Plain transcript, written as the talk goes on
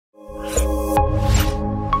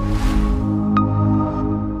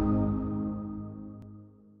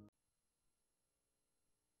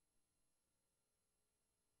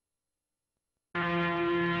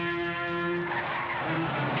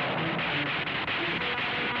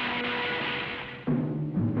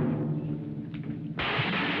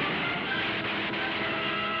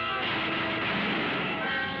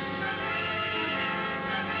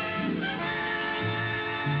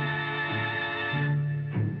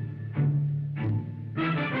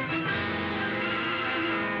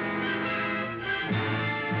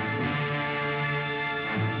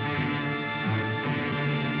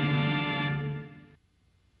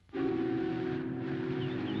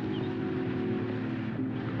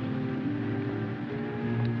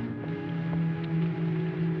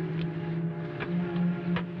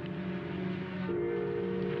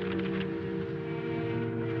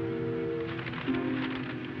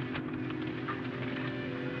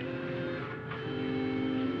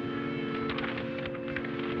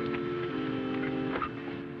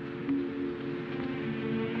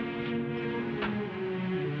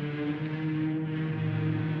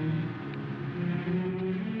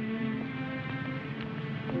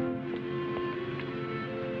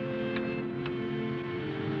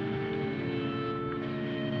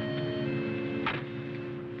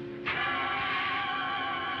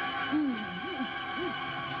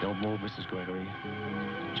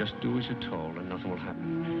Just do as you're told and nothing will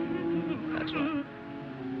happen. That's right.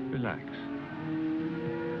 Relax.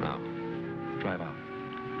 Now, drive out.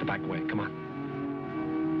 The back way, come on.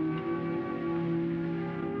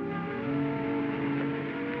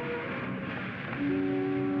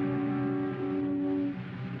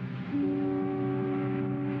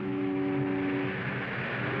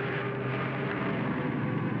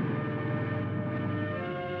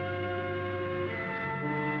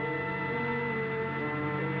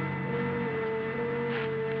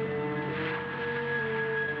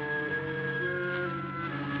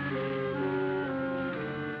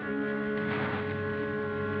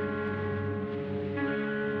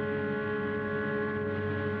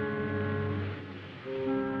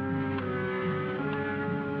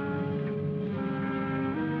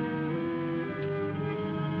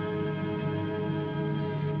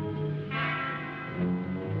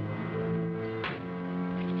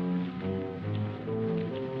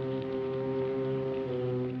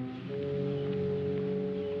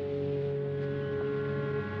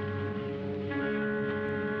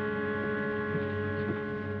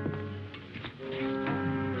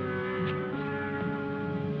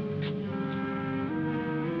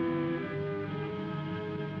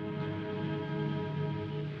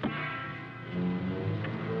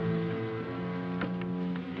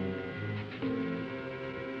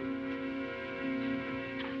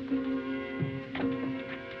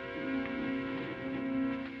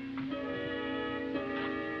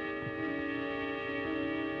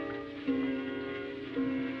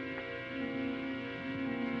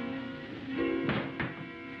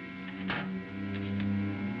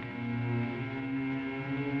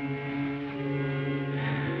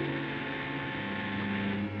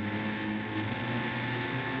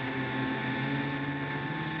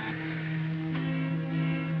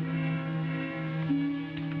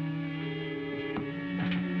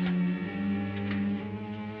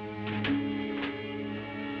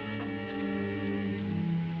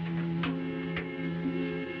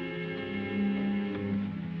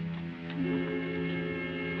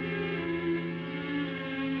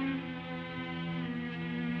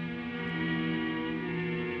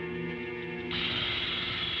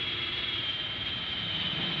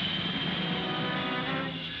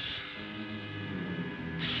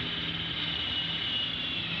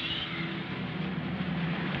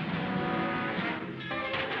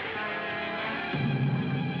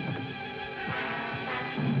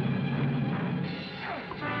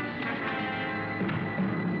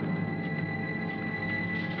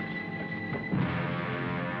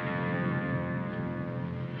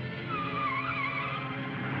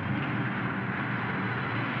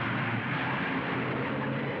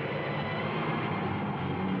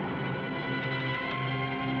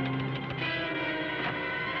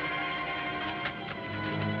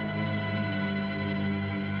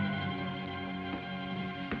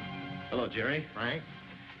 Hello, Jerry. Frank,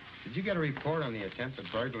 did you get a report on the attempted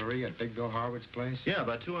burglary at Big Bill Harwood's place? Yeah,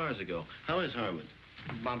 about 2 hours ago. How is Harwood?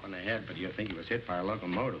 Bump in the head, but you think he was hit by a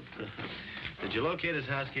locomotive. Did you locate his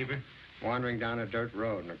housekeeper? Wandering down a dirt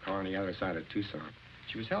road in a car on the other side of Tucson.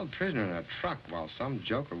 She was held prisoner in a truck while some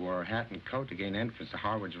joker wore a hat and coat to gain entrance to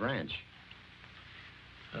Harwood's ranch.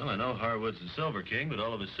 Well, I know Harwood's the Silver King, but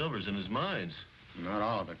all of his silver's in his mines. Not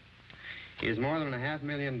all of it. He has more than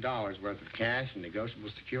 $500,000 worth of cash and negotiable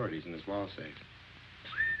securities in his wall safe.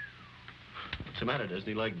 What's the matter? Doesn't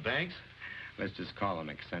he like banks? Let's just call him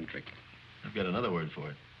eccentric. I've got another word for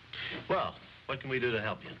it. Well, what can we do to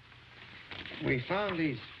help you? We found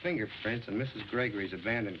these fingerprints in Mrs. Gregory's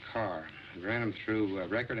abandoned car. We ran them through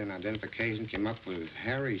record and identification, came up with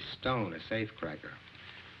Harry Stone, a safecracker.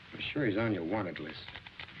 I'm sure he's on your wanted list.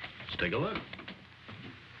 Let's take a look.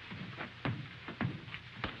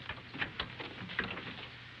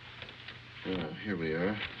 Here we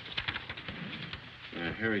are.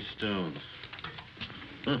 Harry Stone.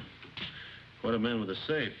 Huh. Quite a man with a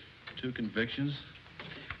safe. 2 convictions.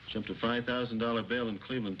 Jumped a $5,000 bail in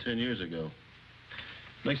Cleveland 10 years ago.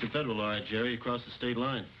 Makes the federal all right, Jerry, across the state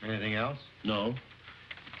line. Anything else? No.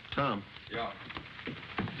 Tom. Yeah.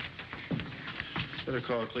 Better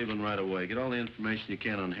call Cleveland right away. Get all the information you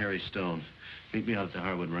can on Harry Stone. Meet me out at the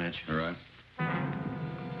Harwood Ranch. All right.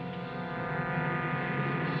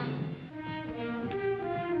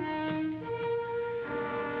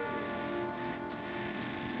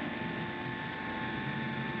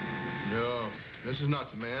 No, this is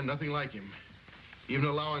not the man. Nothing like him. Even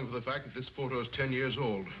allowing for the fact that this photo is 10 years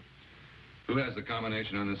old. Who has the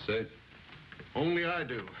combination on this safe? Only I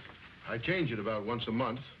do. I change it about once a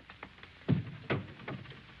month.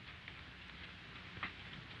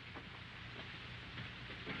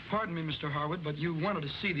 Pardon me, Mr. Harwood, but you wanted to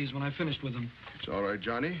see these when I finished with them. It's all right,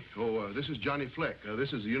 Johnny. Oh, this is Johnny Fleck.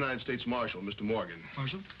 This is the United States Marshal, Mr. Morgan.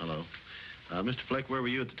 Marshal? Hello. Mr. Fleck, where were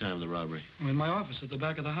you at the time of the robbery? I'm in my office at the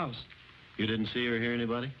back of the house. You didn't see or hear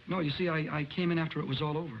anybody? No, you see, I came in after it was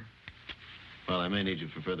all over. Well, I may need you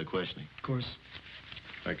for further questioning. Of course.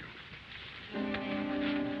 Thank you.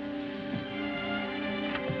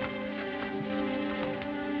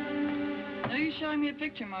 No use showing me a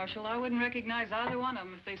picture, Marshal. I wouldn't recognize either one of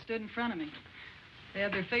them if they stood in front of me. They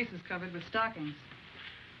had their faces covered with stockings.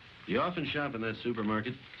 You often shop in that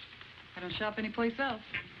supermarket? I don't shop anyplace else.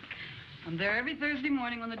 I'm there every Thursday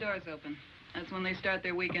morning when the doors open. That's when they start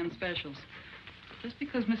their weekend specials. Just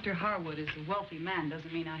because Mr. Harwood is a wealthy man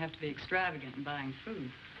doesn't mean I have to be extravagant in buying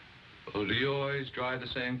food. Well, do you always drive the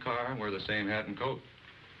same car and wear the same hat and coat?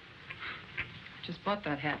 Just bought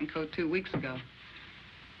that hat and coat 2 weeks ago.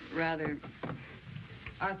 Rather,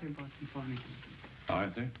 Arthur bought them for me.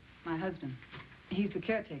 Arthur? My husband. He's the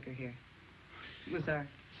caretaker here. It was our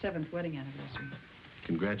 7th wedding anniversary.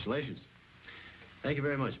 Congratulations. Thank you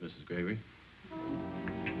very much, Mrs. Gregory.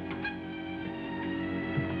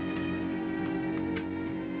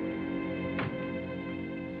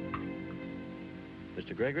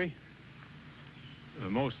 Mr. Gregory?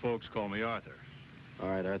 Most folks call me Arthur. All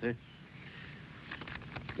right, Arthur.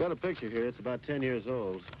 Got a picture here. It's about 10 years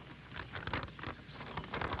old.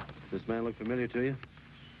 This man look familiar to you?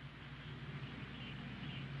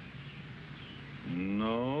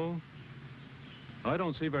 No. I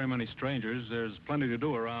don't see very many strangers. There's plenty to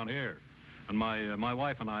do around here. And my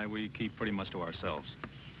wife and I, we keep pretty much to ourselves.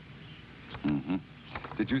 Mm-hmm.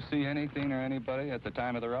 Did you see anything or anybody at the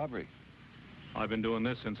time of the robbery? I've been doing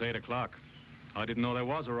this since 8 o'clock. I didn't know there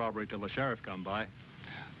was a robbery till the sheriff come by.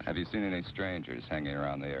 Have you seen any strangers hanging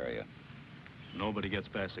around the area? Nobody gets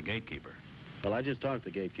past the gatekeeper. Well, I just talked to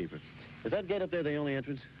the gatekeeper. Is that gate up there the only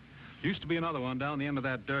entrance? Used to be another one down the end of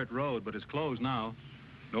that dirt road, but it's closed now.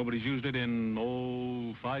 Nobody's used it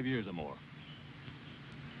in, 5 years or more.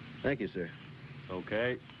 Thank you, sir.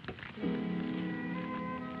 Okay.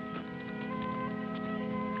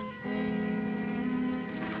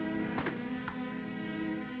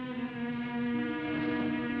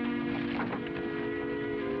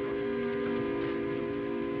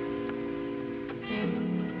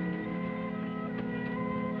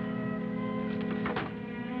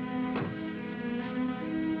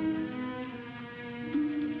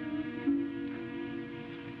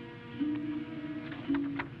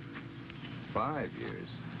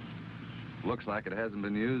 Looks like it hasn't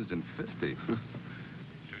been used in 50.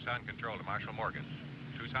 Tucson Control to Marshal Morgan.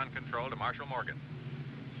 Tucson Control to Marshal Morgan.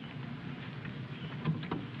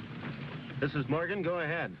 This is Morgan. Go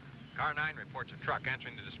ahead. Car 9 reports a truck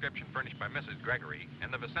answering the description furnished by Mrs. Gregory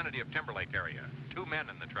in the vicinity of Timberlake area. 2 men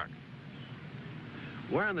in the truck.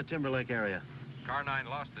 Where in the Timberlake area? Car 9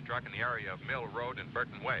 lost the truck in the area of Mill Road and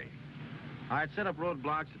Burton Way. All right, set up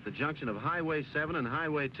roadblocks at the junction of Highway 7 and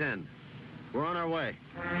Highway 10. We're on our way.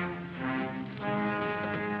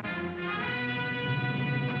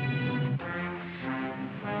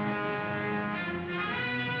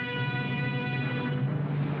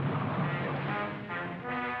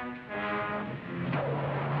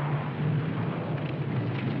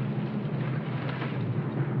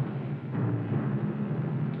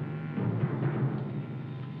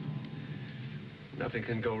 Nothing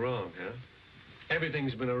can go wrong, huh?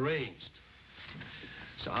 Everything's been arranged.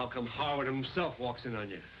 So how come Harwood himself walks in on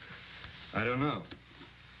you? I don't know.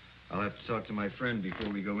 I'll have to talk to my friend before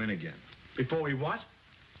we go in again. Before we what?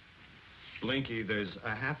 Blinky, there's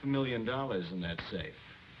 $500,000 in that safe.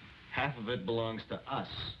 Half of it belongs to us.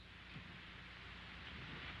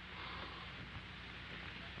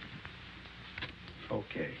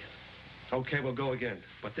 Okay. Okay, we'll go again.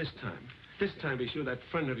 But this time be sure that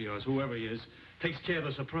friend of yours, whoever he is, takes care of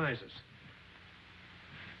the surprises.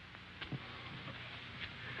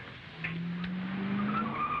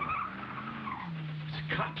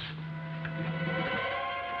 It's cops.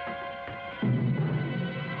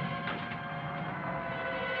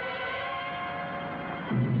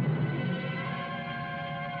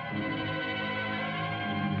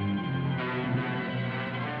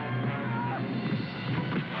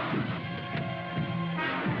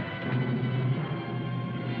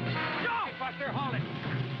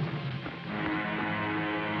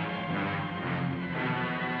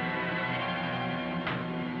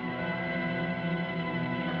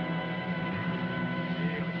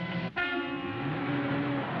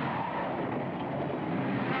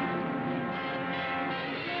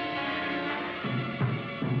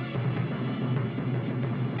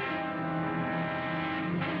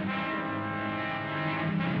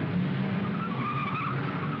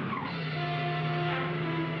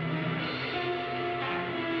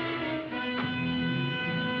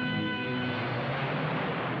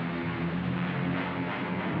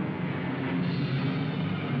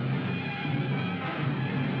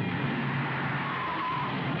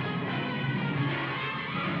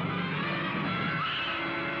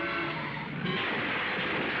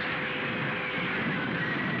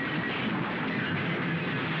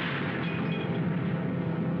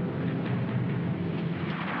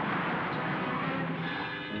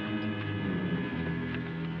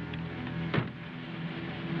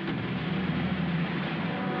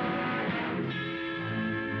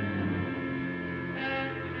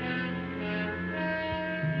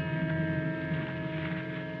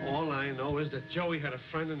 know is that Joey had a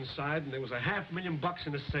friend inside, and there was $500,000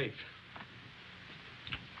 in the safe.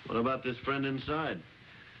 What about this friend inside?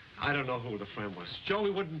 I don't know who the friend was.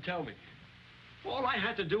 Joey wouldn't tell me. All I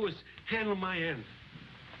had to do was handle my end.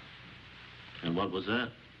 And what was that?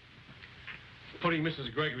 Putting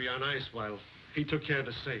Mrs. Gregory on ice while he took care of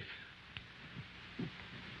the safe.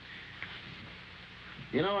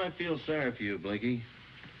 You know, I feel sorry for you, Blinky.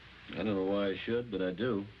 I don't know why I should, but I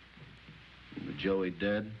do. With Joey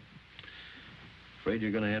dead, afraid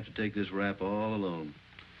you're going to have to take this rap all alone.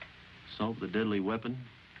 Assault with a deadly weapon,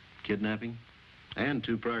 kidnapping, and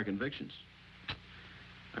 2 prior convictions.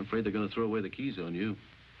 I'm afraid they're going to throw away the keys on you.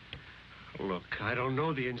 Look, I don't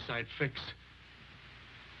know the inside fix.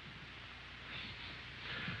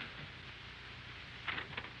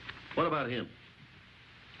 What about him?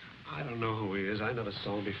 I don't know who he is. I never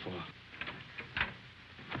saw him before.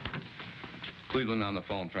 Cleveland on the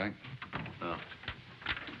phone, Frank. Oh.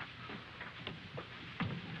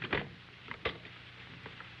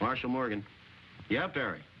 Marshal Morgan. Yeah,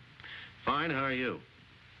 Perry. Fine, how are you?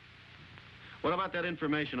 What about that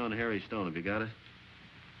information on Harry Stone? Have you got it?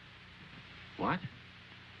 What?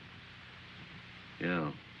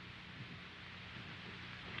 Yeah.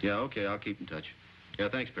 Yeah, okay, I'll keep in touch. Yeah,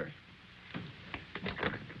 thanks, Perry.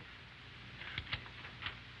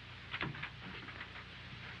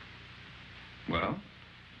 Well,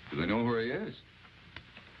 do they know where he is?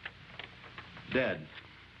 Dead.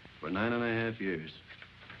 For 9.5 years.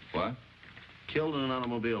 What? Killed in an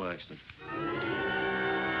automobile accident.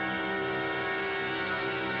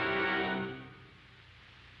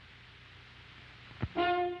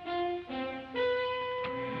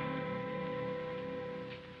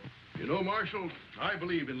 You know, Marshal, I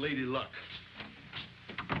believe in lady luck.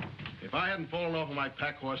 If I hadn't fallen off of my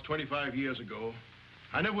pack horse 25 years ago,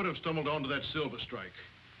 I never would have stumbled onto that silver strike.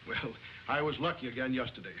 Well, I was lucky again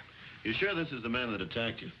yesterday. You sure this is the man that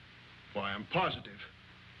attacked you? Why, I'm positive.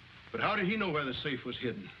 But how did he know where the safe was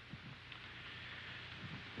hidden?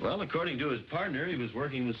 Well, according to his partner, he was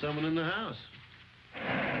working with someone in the house.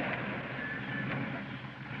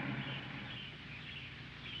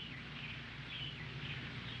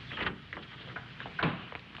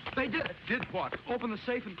 They did it. Did what? Opened the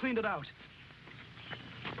safe and cleaned it out.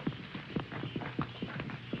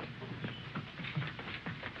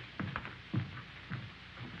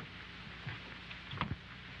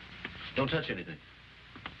 Don't touch anything.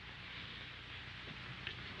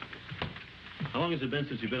 How long has it been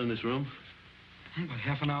since you've been in this room? About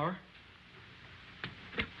half an hour.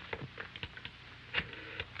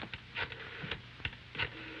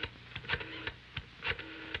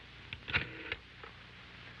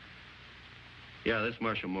 Yeah, this is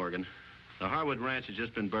Marshal Morgan. The Harwood Ranch has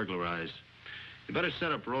just been burglarized. You better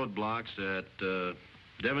set up roadblocks at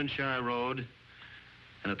Devonshire Road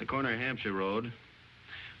and at the corner of Hampshire Road,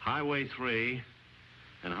 Highway 3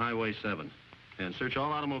 and Highway 7. And search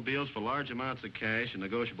all automobiles for large amounts of cash and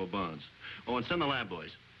negotiable bonds. Oh, and send the lab boys.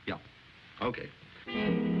 Yeah. Okay.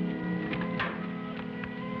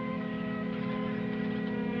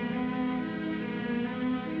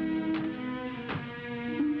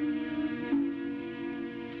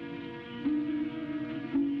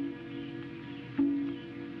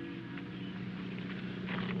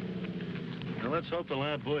 Now, let's hope the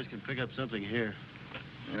lab boys can pick up something here.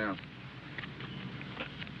 Yeah.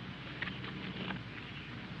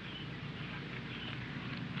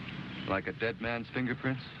 Like a dead man's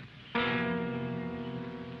fingerprints? And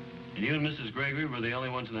you and Mrs. Gregory were the only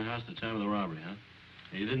ones in the house at the time of the robbery, huh?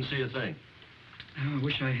 You didn't see a thing? Oh, I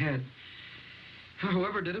wish I had.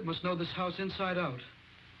 Whoever did it must know this house inside out.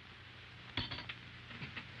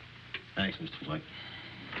 Thanks, Mr. Fleck.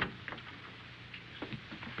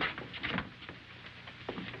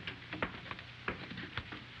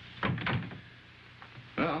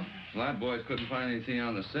 Well, lab boys couldn't find anything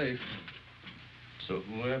on the safe. So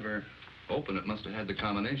whoever opened it must have had the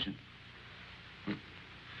combination.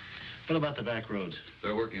 What about the back roads?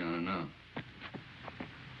 They're working on it now.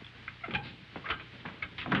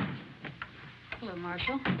 Hello,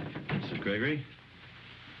 Marshal. Mrs. Gregory?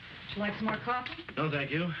 Would you like some more coffee? No,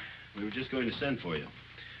 thank you. We were just going to send for you.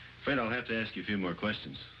 Afraid I'll have to ask you a few more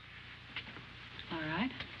questions. All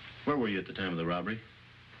right. Where were you at the time of the robbery?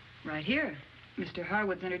 Right here. Mr.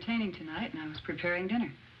 Harwood's entertaining tonight, and I was preparing dinner.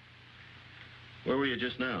 Where were you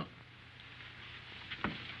just now?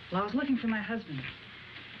 Well, I was looking for my husband.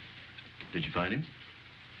 Did you find him?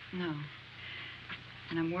 No.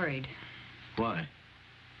 And I'm worried. Why?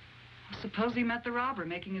 Well, suppose he met the robber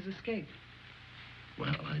making his escape.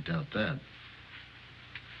 Well, I doubt that.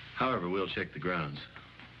 However, we'll check the grounds.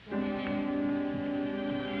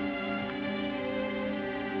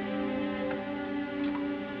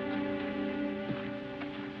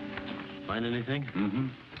 Find anything? Mm-hmm.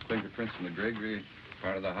 Fingerprints from the Gregory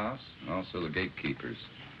part of the house, and also the gatekeepers.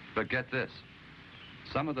 But get this.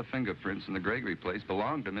 Some of the fingerprints in the Gregory place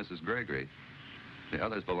belong to Mrs. Gregory. The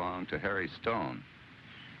others belong to Harry Stone.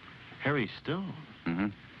 Harry Stone? Mm-hmm.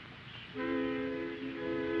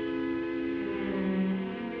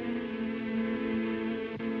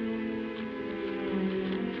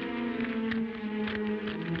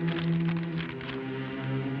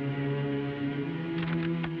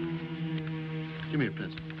 Give me your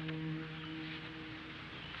pencil.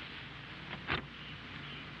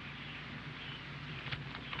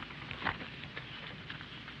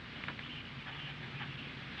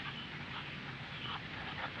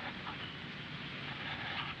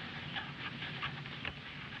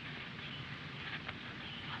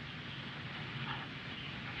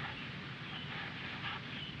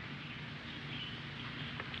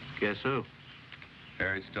 Guess who?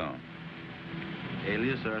 Harry Stone.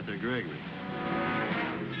 Alias Arthur Gregory.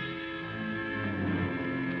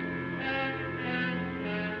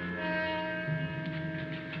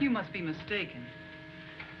 You must be mistaken.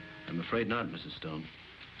 I'm afraid not, Mrs. Stone.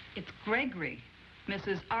 It's Gregory.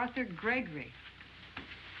 Mrs. Arthur Gregory.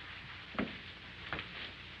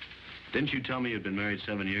 Didn't you tell me you'd been married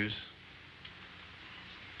 7 years?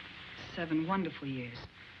 7 wonderful years.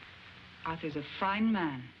 Arthur's a fine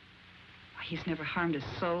man. He's never harmed a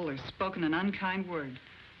soul or spoken an unkind word.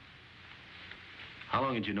 How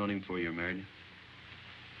long had you known him before you were married?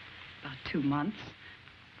 About 2 months.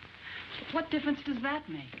 But what difference does that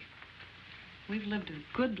make? We've lived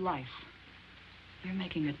a good life. You're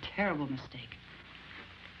making a terrible mistake.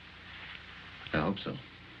 I hope so.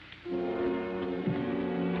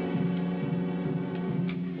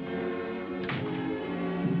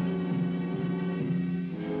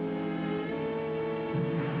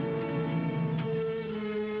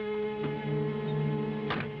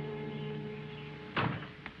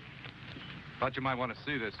 Thought you might want to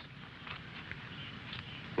see this.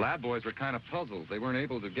 Lab boys were kind of puzzled. They weren't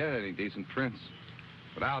able to get any decent prints.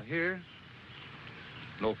 But out here,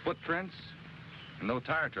 no footprints and no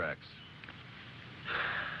tire tracks.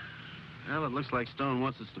 Well, it looks like Stone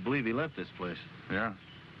wants us to believe he left this place. Yeah.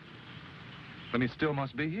 Then he still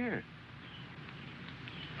must be here.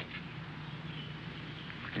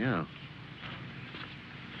 Yeah.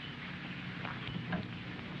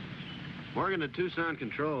 Morgan to Tucson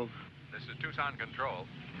Control. This is Tucson Control.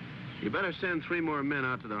 You better send 3 more men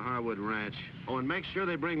out to the Harwood Ranch. Oh, and make sure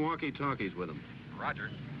they bring walkie-talkies with them. Roger.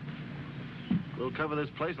 We'll cover this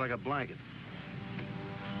place like a blanket.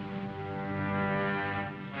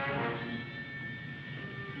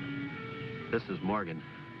 This is Morgan.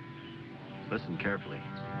 Listen carefully.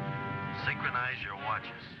 Synchronize your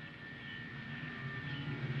watches.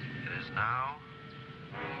 It is now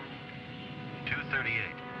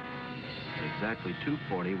 2:38. At exactly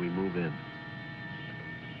 2:40, we move in.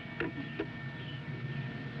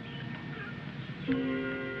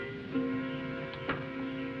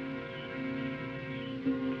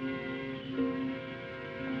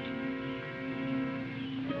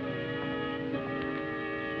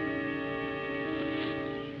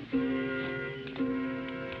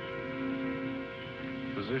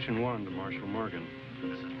 Position 1 to Marshal Morgan.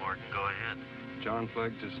 This is Morgan. Go ahead. John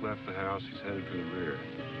Flegg just left the house. He's headed for the rear.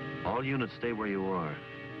 All units stay where you are.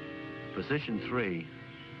 Position 3,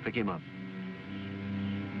 pick him up.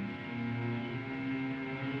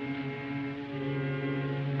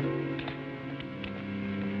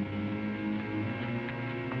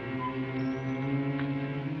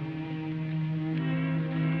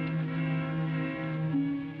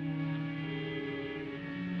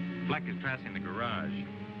 Fleck is passing the garage.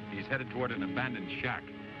 He's headed toward an abandoned shack.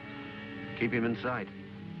 Keep him in sight.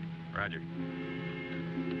 Roger.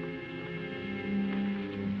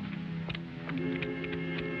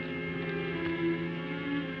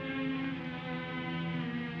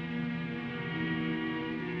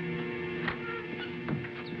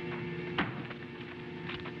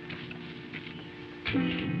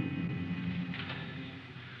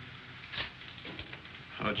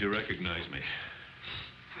 How'd you recognize me?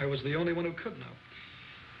 I was the only one who could know.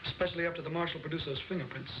 Especially after the marshal produced those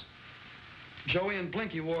fingerprints. Joey and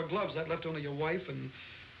Blinky wore gloves. That left only your wife and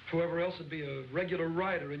whoever else would be a regular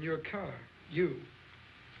rider in your car. You.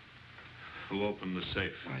 Who opened the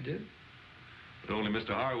safe? I did. But only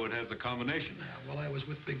Mr. Harwood has the combination. Yeah, well, I was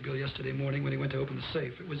with Big Bill yesterday morning when he went to open the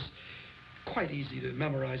safe. It was quite easy to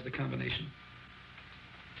memorize the combination.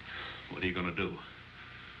 What are you going to do?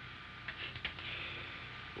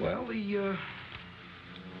 Well, the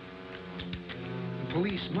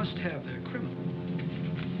police must have their criminal.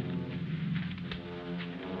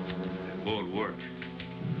 It won't work.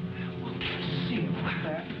 We'll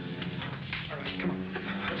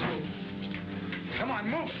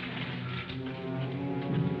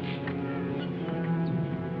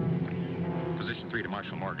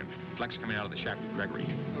Marshal Morgan. Fleck's coming out of the shack with Gregory.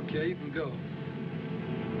 Okay, you can go.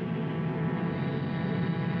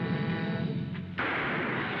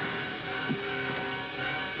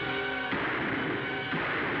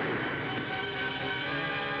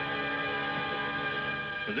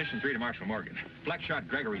 Position 3 to Marshal Morgan. Fleck shot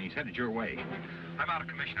Gregory and he's headed your way. I'm out of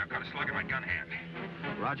commission. I've got a slug in my gun hand.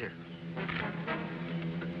 Roger.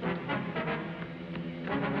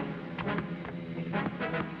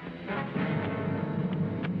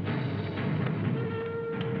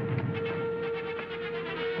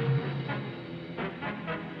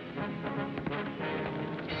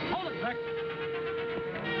 Hold it, Fleck.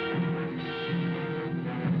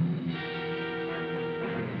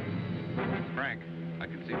 Frank, I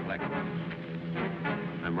can see Fleck.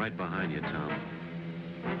 I'm right behind you, Tom.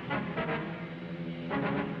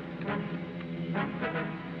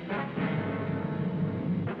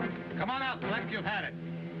 Come on out, Fleck. You've had it.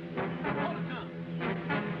 Hold it, Tom.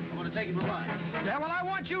 I want to take him alive. Yeah, well, I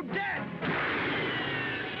want you dead.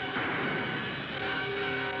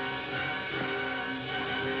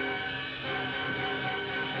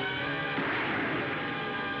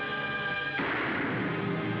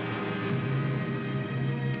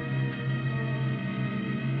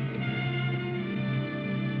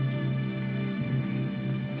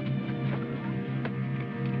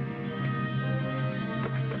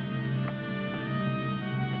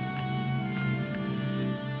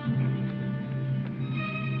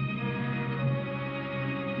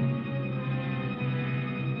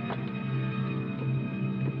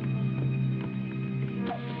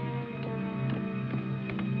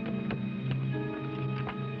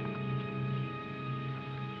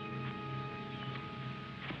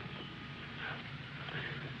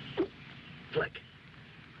 Fleck.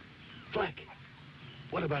 Fleck.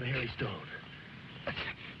 What about Harry Stone?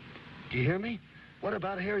 Do you hear me? What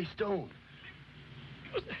about Harry Stone?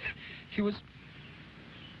 He was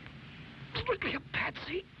strictly a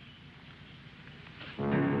patsy.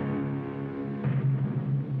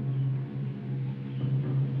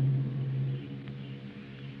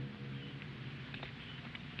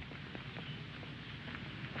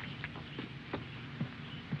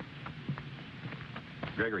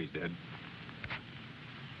 Gregory's dead.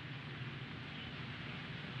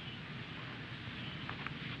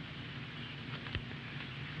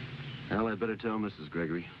 Well, I'd better tell Mrs.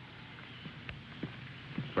 Gregory.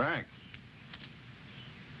 Frank.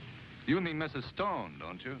 You mean Mrs. Stone,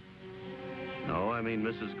 don't you? No, I mean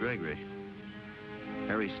Mrs. Gregory.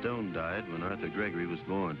 Harry Stone died when Arthur Gregory was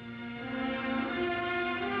born.